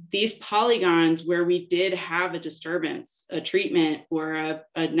that these polygons where we did have a disturbance, a treatment, or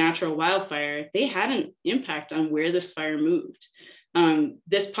a natural wildfire, they had an impact on where this fire moved.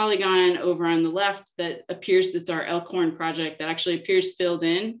 This polygon over on the left that appears, that's our Elkhorn project that actually appears filled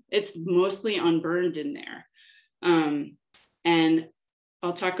in. It's mostly unburned in there. And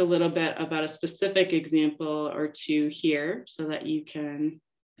I'll talk a little bit about a specific example or two here so that you can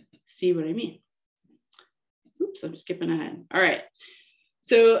see what I mean. Oops, I'm skipping ahead. All right.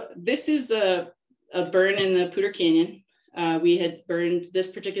 So this is a burn in the Poudre Canyon. We had burned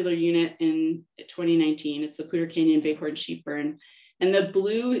this particular unit in 2019. It's the Poudre Canyon Bighorn sheep burn. And the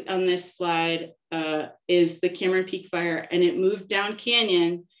blue on this slide is the Cameron Peak fire, and it moved down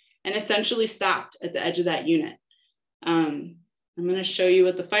canyon and essentially stopped at the edge of that unit. I'm going to show you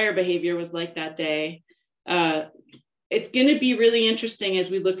what the fire behavior was like that day. It's going to be really interesting as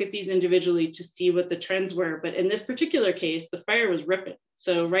we look at these individually to see what the trends were. But in this particular case, the fire was ripping.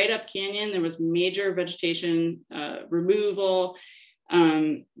 So right up canyon, there was major vegetation removal.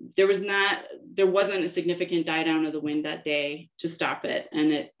 There wasn't a significant die down of the wind that day to stop it.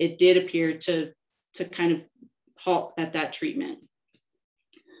 And it did appear to kind of halt at that treatment.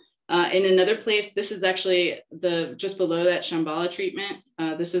 In another place, this is actually just below that Shambhala treatment.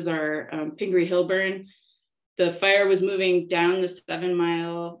 This is our Pingree Hill burn. The fire was moving down the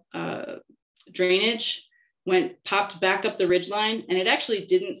 7-mile drainage, popped back up the ridgeline, and it actually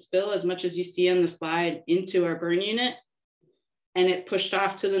didn't spill as much as you see on the slide into our burn unit, and it pushed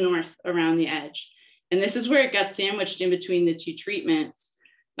off to the north around the edge. And this is where it got sandwiched in between the two treatments.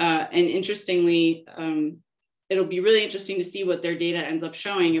 And interestingly, it'll be really interesting to see what their data ends up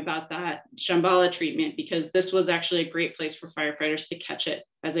showing about that Shambhala treatment, because this was actually a great place for firefighters to catch it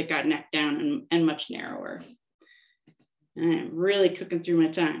as it got necked down and much narrower. And I'm really cooking through my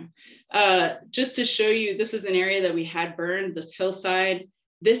time. Just to show you, this is an area that we had burned, this hillside.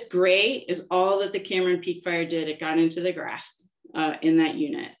 This gray is all that the Cameron Peak fire did. It got into the grass in that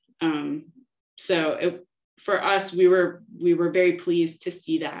unit. For us, we were very pleased to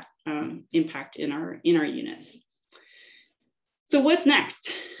see that impact in our units. So what's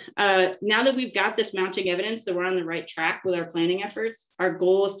next? Now that we've got this mounting evidence that we're on the right track with our planning efforts, our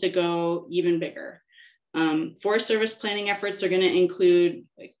goal is to go even bigger. Forest Service planning efforts are going to include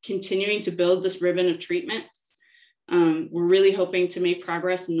continuing to build this ribbon of treatments. We're really hoping to make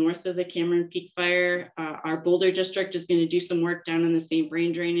progress north of the Cameron Peak fire. Our Boulder district is going to do some work down in the St.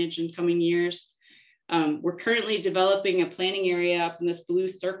 Vrain drainage in coming years. We're currently developing a planning area up in this blue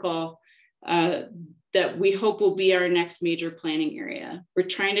circle that we hope will be our next major planning area. We're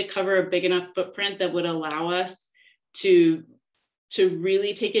trying to cover a big enough footprint that would allow us to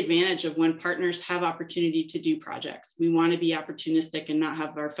really take advantage of when partners have opportunity to do projects. We want to be opportunistic and not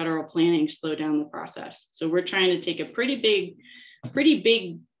have our federal planning slow down the process. So we're trying to take a pretty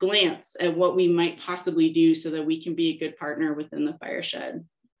big glance at what we might possibly do so that we can be a good partner within the Fireshed.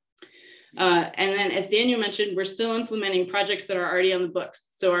 And then, as Daniel mentioned, we're still implementing projects that are already on the books.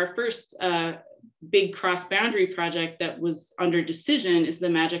 So our first big cross-boundary project that was under decision is the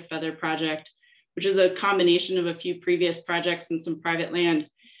Magic Feather project, which is a combination of a few previous projects and some private land.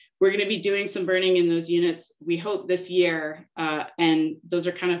 We're going to be doing some burning in those units, we hope, this year. And those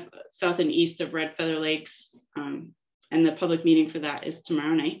are kind of south and east of Red Feather Lakes. And the public meeting for that is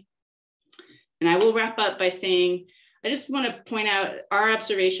tomorrow night. And I will wrap up by saying, I just want to point out our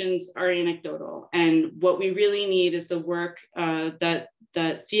observations are anecdotal, and what we really need is the work that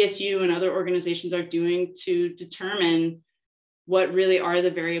CSU and other organizations are doing to determine what really are the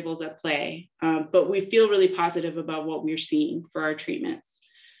variables at play. But we feel really positive about what we're seeing for our treatments.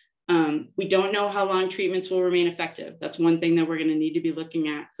 We don't know how long treatments will remain effective. That's one thing that we're going to need to be looking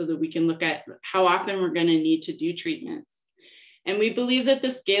at so that we can look at how often we're going to need to do treatments. And we believe that the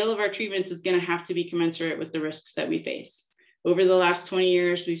scale of our treatments is going to have to be commensurate with the risks that we face. Over the last 20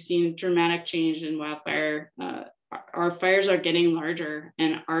 years, we've seen dramatic change in wildfire. Our fires are getting larger,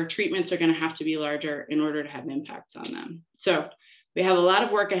 and our treatments are going to have to be larger in order to have impacts on them. So we have a lot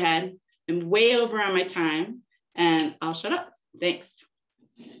of work ahead. I'm way over on my time, and I'll shut up. Thanks.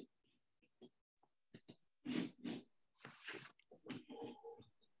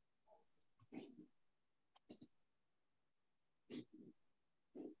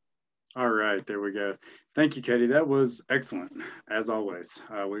 All right, there we go. Thank you, Katie. That was excellent, as always.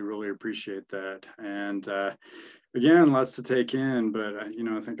 We really appreciate that. And again, lots to take in, but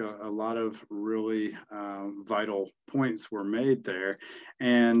I think a lot of really vital points were made there.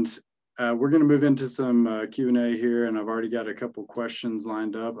 And we're going to move into some Q&A here, and I've already got a couple questions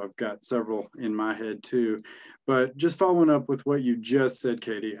lined up. I've got several in my head too. But just following up with what you just said,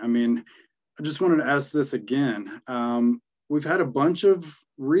 Katie, I just wanted to ask this again. We've had a bunch of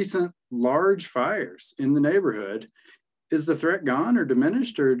recent large fires in the neighborhood, is the threat gone or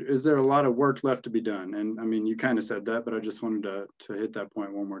diminished, or is there a lot of work left to be done? And I mean, you kind of said that, but I just wanted to hit that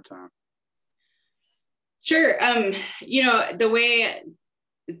point one more time. Sure. You know, the way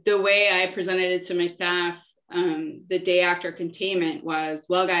I presented it to my staff the day after containment was,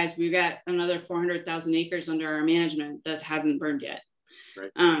 well, guys, we've got another 400,000 acres under our management that hasn't burned yet.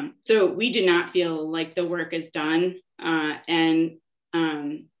 Right. So we do not feel like the work is done. And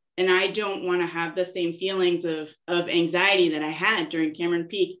I don't want to have the same feelings of anxiety that I had during Cameron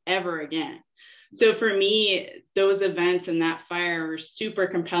Peak ever again. So for me, those events and that fire were super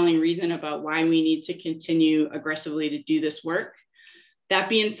compelling reason about why we need to continue aggressively to do this work. That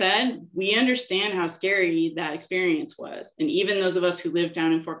being said, we understand how scary that experience was. And even those of us who live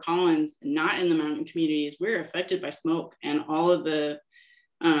down in Fort Collins, not in the mountain communities, we're affected by smoke and all of the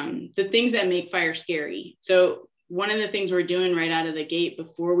things that make fire scary. So one of the things we're doing right out of the gate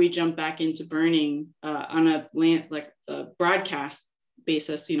before we jump back into burning on a land, like a broadcast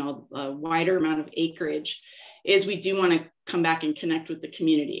basis, you know, a wider amount of acreage, is we do want to come back and connect with the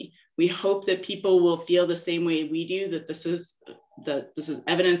community. We hope that people will feel the same way we do, that this is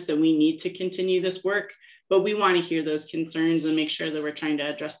evidence that we need to continue this work, but we want to hear those concerns and make sure that we're trying to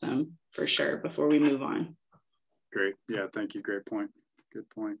address them for sure before we move on. Great. Yeah, thank you. Great point. Good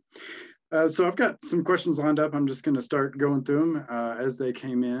point. So I've got some questions lined up. I'm just going to start going through them as they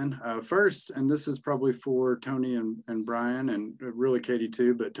came in. First, and this is probably for Tony and Brian, and really Katie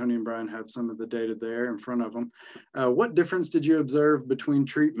too, but Tony and Brian have some of the data there in front of them. What difference did you observe between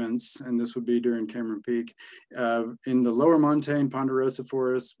treatments, and this would be during Cameron Peak, in the lower montane ponderosa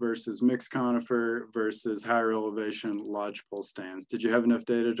forest versus mixed conifer versus higher elevation lodgepole stands? Did you have enough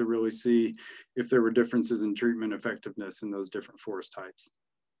data to really see if there were differences in treatment effectiveness in those different forest types?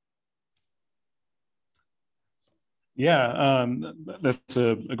 Yeah, that's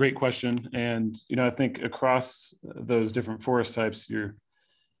a great question. And, you know, I think across those different forest types, you're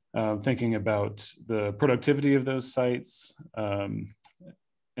thinking about the productivity of those sites and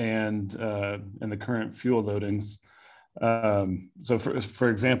the current fuel loadings. So for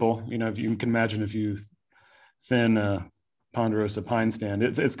example, you know, if you can imagine if you thin a ponderosa pine stand,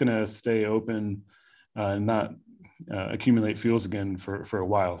 it's going to stay open and not accumulate fuels again for a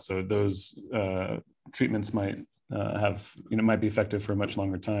while. So those treatments might might be effective for a much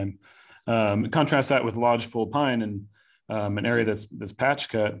longer time. Contrast that with lodgepole pine and an area that's patch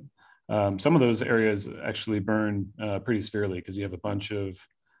cut. Some of those areas actually burn pretty severely because you have a bunch of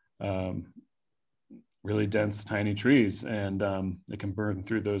really dense, tiny trees, and it can burn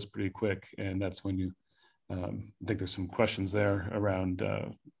through those pretty quick. And that's when you I think there's some questions there around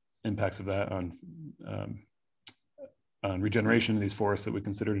impacts of that on regeneration in these forests that we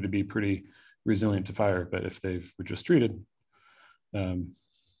consider to be pretty resilient to fire, but if they were just treated,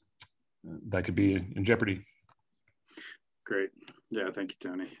 that could be in jeopardy. Great. Yeah, thank you,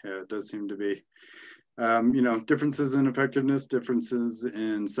 Tony. Yeah, it does seem to be, differences in effectiveness, differences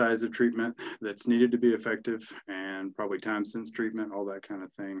in size of treatment that's needed to be effective, and probably time since treatment, all that kind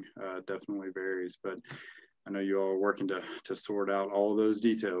of thing definitely varies. But I know you all are working to sort out all of those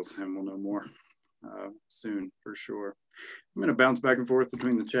details, and we'll know more soon for sure. I'm going to bounce back and forth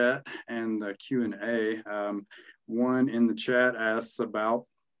between the chat and the Q&A. One in the chat asks about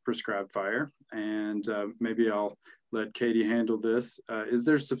prescribed fire, and maybe I'll let Katie handle this. Is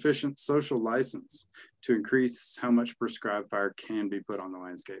there sufficient social license to increase how much prescribed fire can be put on the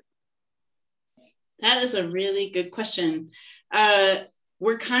landscape? That is a really good question.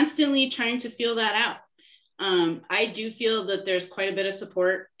 We're constantly trying to feel that out. I do feel that there's quite a bit of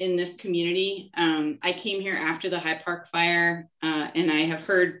support in this community. I came here after the High Park fire, and I have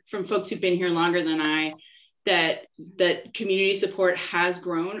heard from folks who've been here longer than I that community support has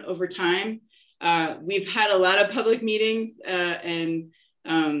grown over time. We've had a lot of public meetings and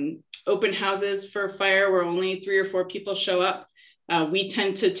open houses for fire where only 3 or 4 people show up. We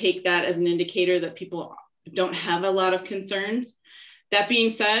tend to take that as an indicator that people don't have a lot of concerns. That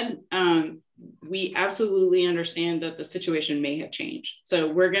being said, we absolutely understand that the situation may have changed.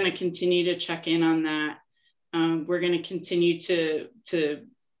 So we're going to continue to check in on that. We're going to continue to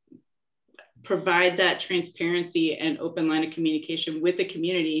provide that transparency and open line of communication with the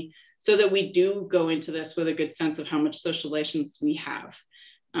community so that we do go into this with a good sense of how much social license we have.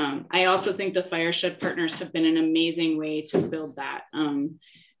 I also think the Fireshed partners have been an amazing way to build that.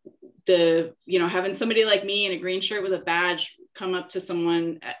 Having somebody like me in a green shirt with a badge come up to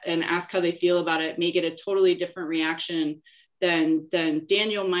someone and ask how they feel about it may get a totally different reaction than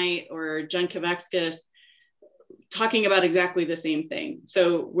Daniel might or Jen Kavekskis talking about exactly the same thing.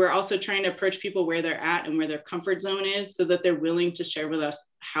 So we're also trying to approach people where they're at and where their comfort zone is so that they're willing to share with us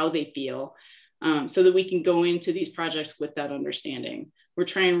how they feel. so that we can go into these projects with that understanding. We're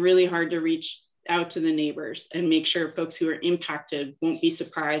trying really hard to reach out to the neighbors and make sure folks who are impacted won't be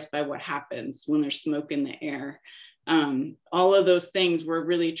surprised by what happens when there's smoke in the air. All of those things, we're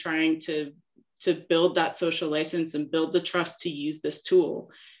really trying to build that social license and build the trust to use this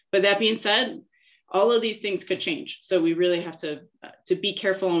tool. But that being said, all of these things could change. So we really have to be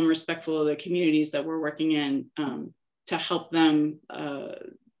careful and respectful of the communities that we're working in, to help them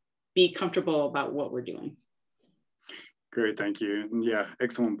be comfortable about what we're doing. Great, thank you. And yeah,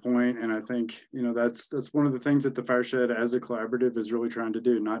 excellent point. And I think, you know, that's one of the things that the Fireshed as a collaborative is really trying to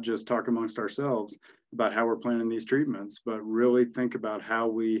do, not just talk amongst ourselves about how we're planning these treatments, but really think about how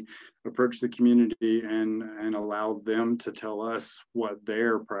we approach the community and allow them to tell us what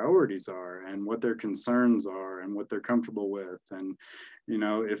their priorities are and what their concerns are and what they're comfortable with. And, you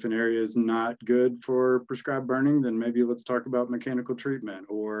know, if an area is not good for prescribed burning, then maybe let's talk about mechanical treatment,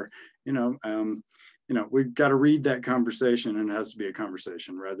 or, you know, we've got to read that conversation, and it has to be a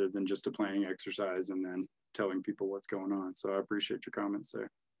conversation rather than just a planning exercise and then telling people what's going on. So I appreciate your comments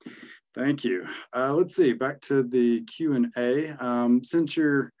there. Thank you. Let's see, back to the Q&A. Since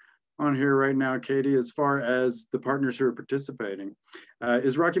you're on here right now, Katie, as far as the partners who are participating,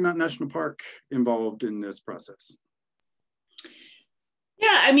 is Rocky Mountain National Park involved in this process?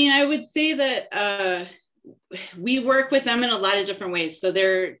 Yeah, I mean, I would say that we work with them in a lot of different ways. So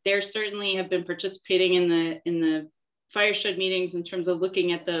they're certainly have been participating in the Fireshed meetings in terms of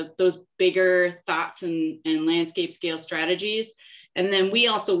looking at those bigger thoughts and landscape scale strategies. And then we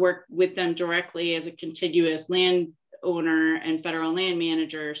also work with them directly as a contiguous landowner and federal land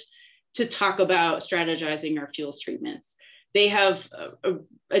managers to talk about strategizing our fuels treatments. They have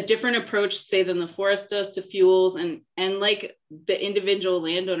a different approach, say, than the forest does to fuels, and like the individual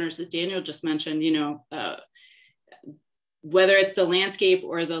landowners that Daniel just mentioned, you know, whether it's the landscape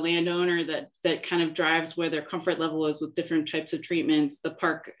or the landowner that kind of drives where their comfort level is with different types of treatments, the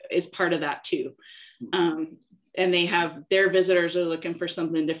park is part of that too. And they have their visitors are looking for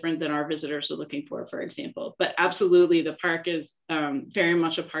something different than our visitors are looking for example. But absolutely, the park is very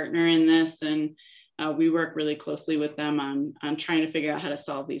much a partner in this, and we work really closely with them on trying to figure out how to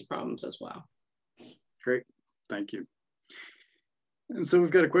solve these problems as well. Great, thank you. And so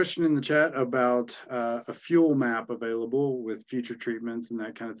we've got a question in the chat about a fuel map available with future treatments and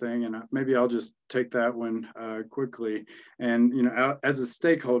that kind of thing. And maybe I'll just take that one quickly. And, you know, as a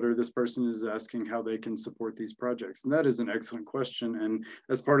stakeholder, this person is asking how they can support these projects. And that is an excellent question. And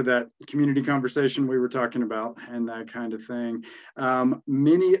as part of that community conversation we were talking about and that kind of thing,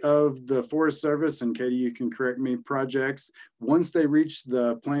 many of the Forest Service, and Katie, you can correct me, projects, once they reach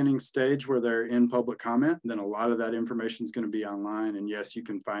the planning stage where they're in public comment, then a lot of that information is going to be online. And yes, you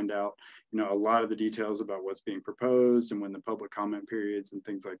can find out, you know, a lot of the details about what's being proposed and when the public comment periods and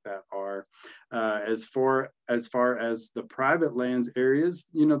things like that are. As far as the private lands areas,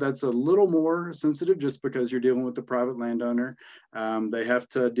 you know, that's a little more sensitive just because you're dealing with the private landowner. They have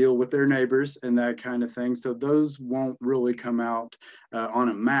to deal with their neighbors and that kind of thing. So those won't really come out on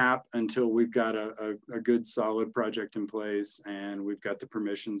a map until we've got a good solid project in place and we've got the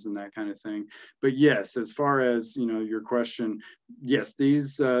permissions and that kind of thing. But yes, as far as, you know, your question, yes,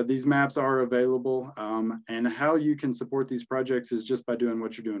 these maps are available, and how you can support these projects is just by doing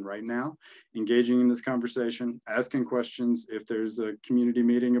what you're doing right now, engaging in this conversation, asking questions. If there's a community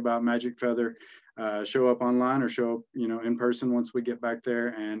meeting about Magic Feather, show up online or show up, you know, in person once we get back there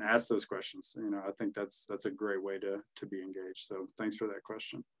and ask those questions. You know, I think that's a great way to be engaged. So thanks for that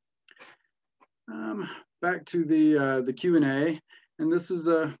question. Back to the Q&A. And this is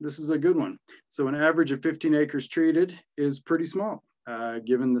a good one. So an average of 15 acres treated is pretty small,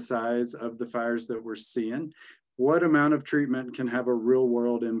 given the size of the fires that we're seeing. What amount of treatment can have a real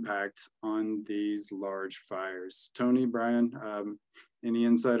world impact on these large fires? Tony, Brian, any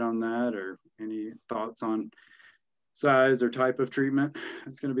insight on that, or any thoughts on size or type of treatment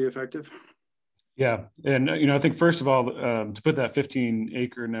that's going to be effective? Yeah, and you know, I think first of all, to put that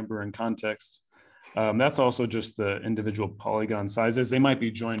 15-acre number in context, that's also just the individual polygon sizes. They might be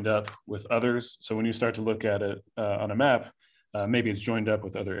joined up with others. So when you start to look at it on a map, maybe it's joined up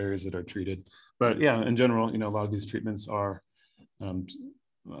with other areas that are treated. But yeah, in general, you know, a lot of these treatments are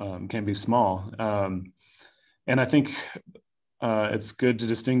can be small, and I think it's good to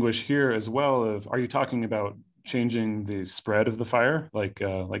distinguish here as well of, are you talking about changing the spread of the fire, like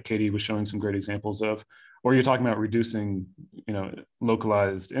Katie was showing some great examples of, or you're talking about reducing, you know,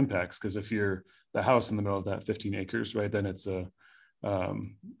 localized impacts? Because if you're the house in the middle of that 15 acres, right, then it's then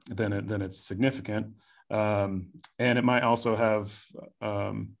it's significant, and it might also have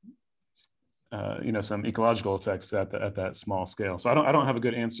you know, some ecological effects at that small scale. So I don't have a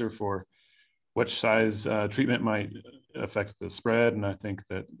good answer for which size treatment might affect the spread. And I think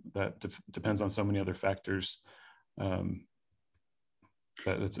that depends on so many other factors. But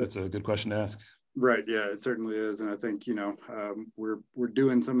it's a good question to ask. Right. Yeah, it certainly is. And I think, you know, we're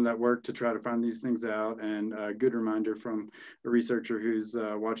doing some of that work to try to find these things out. And a good reminder from a researcher who's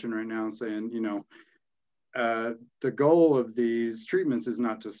watching right now saying, you know, the goal of these treatments is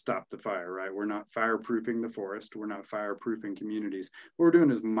not to stop the fire, right? We're not fireproofing the forest. We're not fireproofing communities. What we're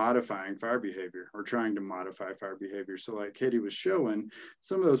doing is modifying fire behavior, or trying to modify fire behavior. So like Katie was showing,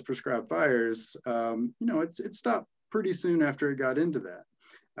 some of those prescribed fires, you know, it stopped pretty soon after it got into that.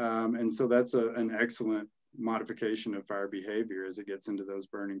 And so that's an excellent modification of fire behavior as it gets into those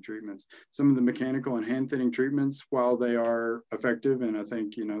burning treatments. Some of the mechanical and hand thinning treatments, while they are effective, and I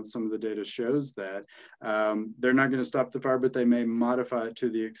think, you know, some of the data shows that, they're not going to stop the fire, but they may modify it to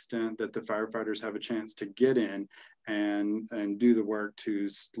the extent that the firefighters have a chance to get in and do the work to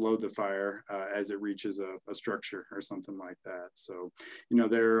slow the fire as it reaches a structure or something like that. So, you know,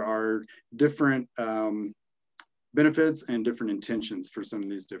 there are different benefits and different intentions for some of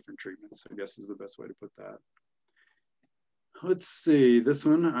these different treatments, I guess is the best way to put that. Let's see, this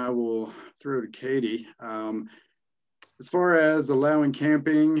one I will throw to Katie. As far as allowing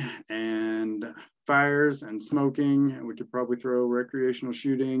camping and fires and smoking, and we could probably throw recreational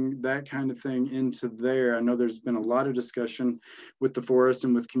shooting, that kind of thing into there. I know there's been a lot of discussion with the forest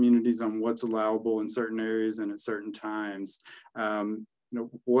and with communities on what's allowable in certain areas and at certain times. You know,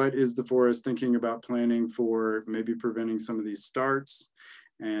 what is the forest thinking about planning for maybe preventing some of these starts,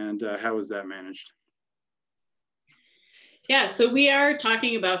 and how is that managed? Yeah, so we are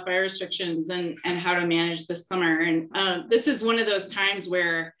talking about fire restrictions and how to manage this summer. And this is one of those times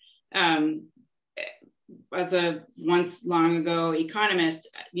where, as a once long ago economist,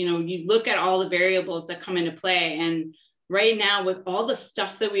 you know, you look at all the variables that come into play. And right now, with all the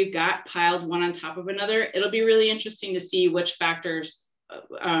stuff that we've got piled one on top of another, it'll be really interesting to see which factors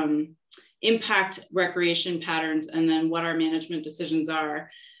impact recreation patterns and then what our management decisions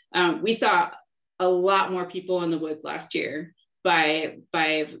are. We saw a lot more people in the woods last year by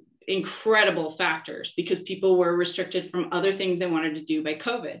incredible factors, because people were restricted from other things they wanted to do by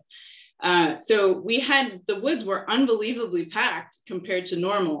COVID. So the woods were unbelievably packed compared to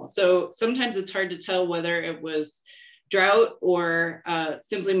normal. So sometimes it's hard to tell whether it was drought or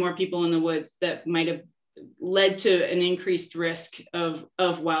simply more people in the woods that might have led to an increased risk of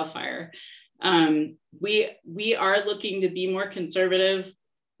wildfire. We are looking to be more conservative,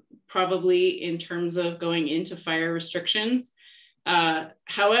 probably in terms of going into fire restrictions.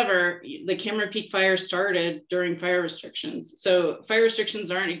 However, the Cameron Peak fire started during fire restrictions. So fire restrictions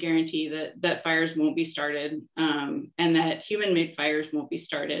aren't a guarantee that fires won't be started and that human-made fires won't be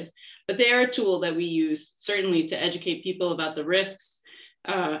started, but they are a tool that we use certainly to educate people about the risks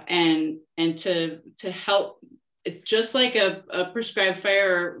and to help. Just like a prescribed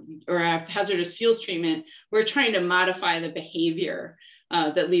fire or a hazardous fuels treatment, we're trying to modify the behavior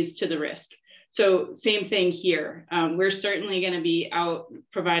that leads to the risk. So same thing here. We're certainly going to be out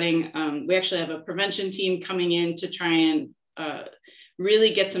providing, we actually have a prevention team coming in to try and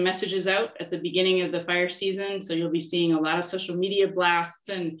really get some messages out at the beginning of the fire season. So you'll be seeing a lot of social media blasts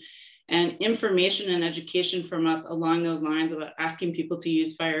and information and education from us along those lines about asking people to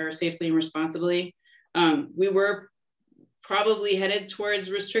use fire safely and responsibly. We were probably headed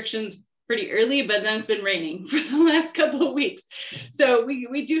towards restrictions pretty early, but then it's been raining for the last couple of weeks. So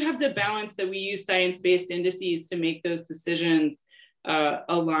we do have to balance that we use science-based indices to make those decisions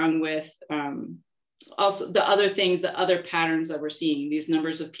along with also the other things, the other patterns that we're seeing, these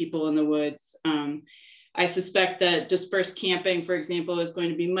numbers of people in the woods. I suspect that dispersed camping, for example, is going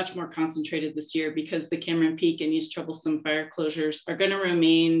to be much more concentrated this year because the Cameron Peak and East Troublesome fire closures are going to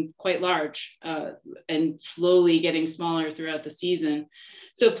remain quite large and slowly getting smaller throughout the season.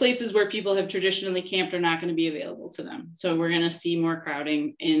 So places where people have traditionally camped are not going to be available to them. So we're going to see more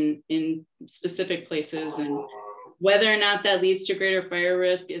crowding in specific places, and whether or not that leads to greater fire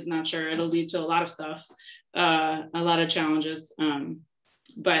risk is not sure. It'll lead to a lot of stuff, a lot of challenges.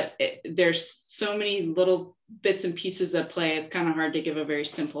 But there's so many little bits and pieces at play. It's kind of hard to give a very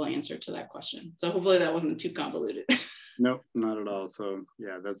simple answer to that question. So hopefully that wasn't too convoluted. Nope, not at all. So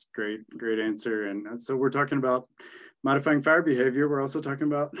yeah, that's great answer. And so we're talking about modifying fire behavior, we're also talking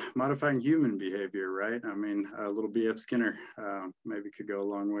about modifying human behavior, right? I mean, a little B.F. Skinner maybe could go a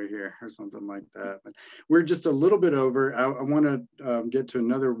long way here or something like that. But we're just a little bit over. I want to get to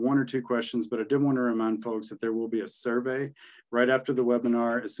another 1 or 2 questions, but I did want to remind folks that there will be a survey right after the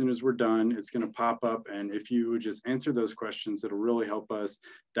webinar. As soon as we're done, it's going to pop up. And if you would just answer those questions, it'll really help us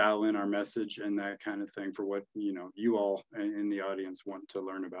dial in our message and that kind of thing for what, you know, you all in the audience want to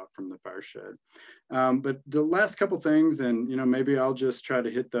learn about from the Fireshed. But the last couple things, and you know, maybe I'll just try to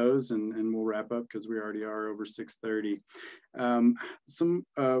hit those and we'll wrap up because we already are over 6:30.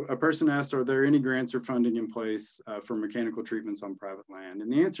 A person asked, are there any grants or funding in place for mechanical treatments on private land?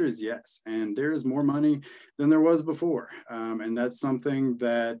 And the answer is yes. And there is more money than there was before. And that's something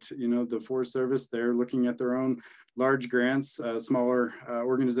that, you know, the Forest Service, they're looking at their own large grants. Smaller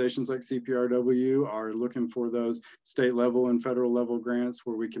organizations like CPRW are looking for those state level and federal level grants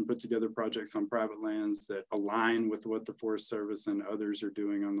where we can put together projects on private lands that align with what the Forest Service and others are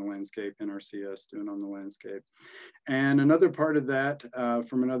doing on the landscape, NRCS doing on the landscape. And another part of that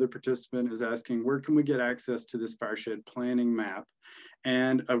from another participant is asking, where can we get access to this Fireshed planning map?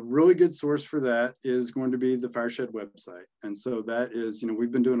 And a really good source for that is going to be the Fireshed website. And so that is, you know,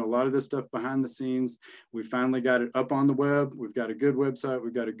 we've been doing a lot of this stuff behind the scenes. We finally got it up on the web. We've got a good website.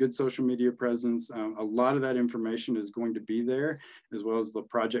 We've got a good social media presence. A lot of that information is going to be there, as well as the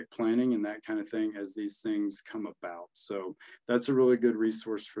project planning and that kind of thing as these things come about. So that's a really good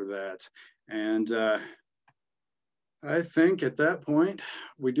resource for that. And I think at that point,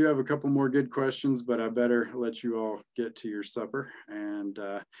 we do have a couple more good questions, but I better let you all get to your supper and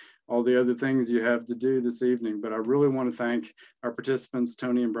all the other things you have to do this evening. But I really want to thank our participants,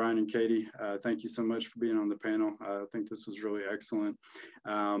 Tony and Brian and Katie. Thank you so much for being on the panel. I think this was really excellent.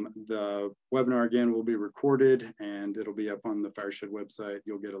 The webinar, again, will be recorded and it'll be up on the Fireshed website.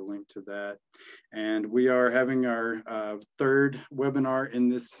 You'll get a link to that. And we are having our 3rd webinar in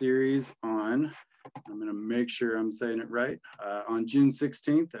this series on, I'm going to make sure I'm saying it right, on June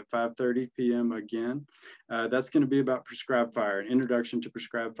 16th at 5:30 p.m. again. That's going to be about prescribed fire, an introduction to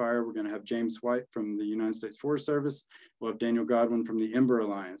prescribed fire. We're going to have James White from the United States Forest Service. We'll have Daniel Godwin from the Ember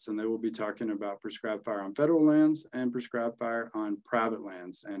Alliance, and they will be talking about prescribed fire on federal lands and prescribed fire on private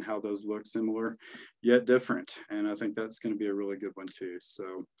lands and how those look similar yet different. And I think that's going to be a really good one too.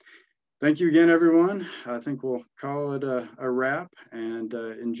 So thank you again, everyone. I think we'll call it a wrap and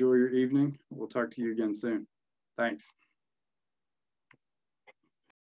enjoy your evening. We'll talk to you again soon. Thanks.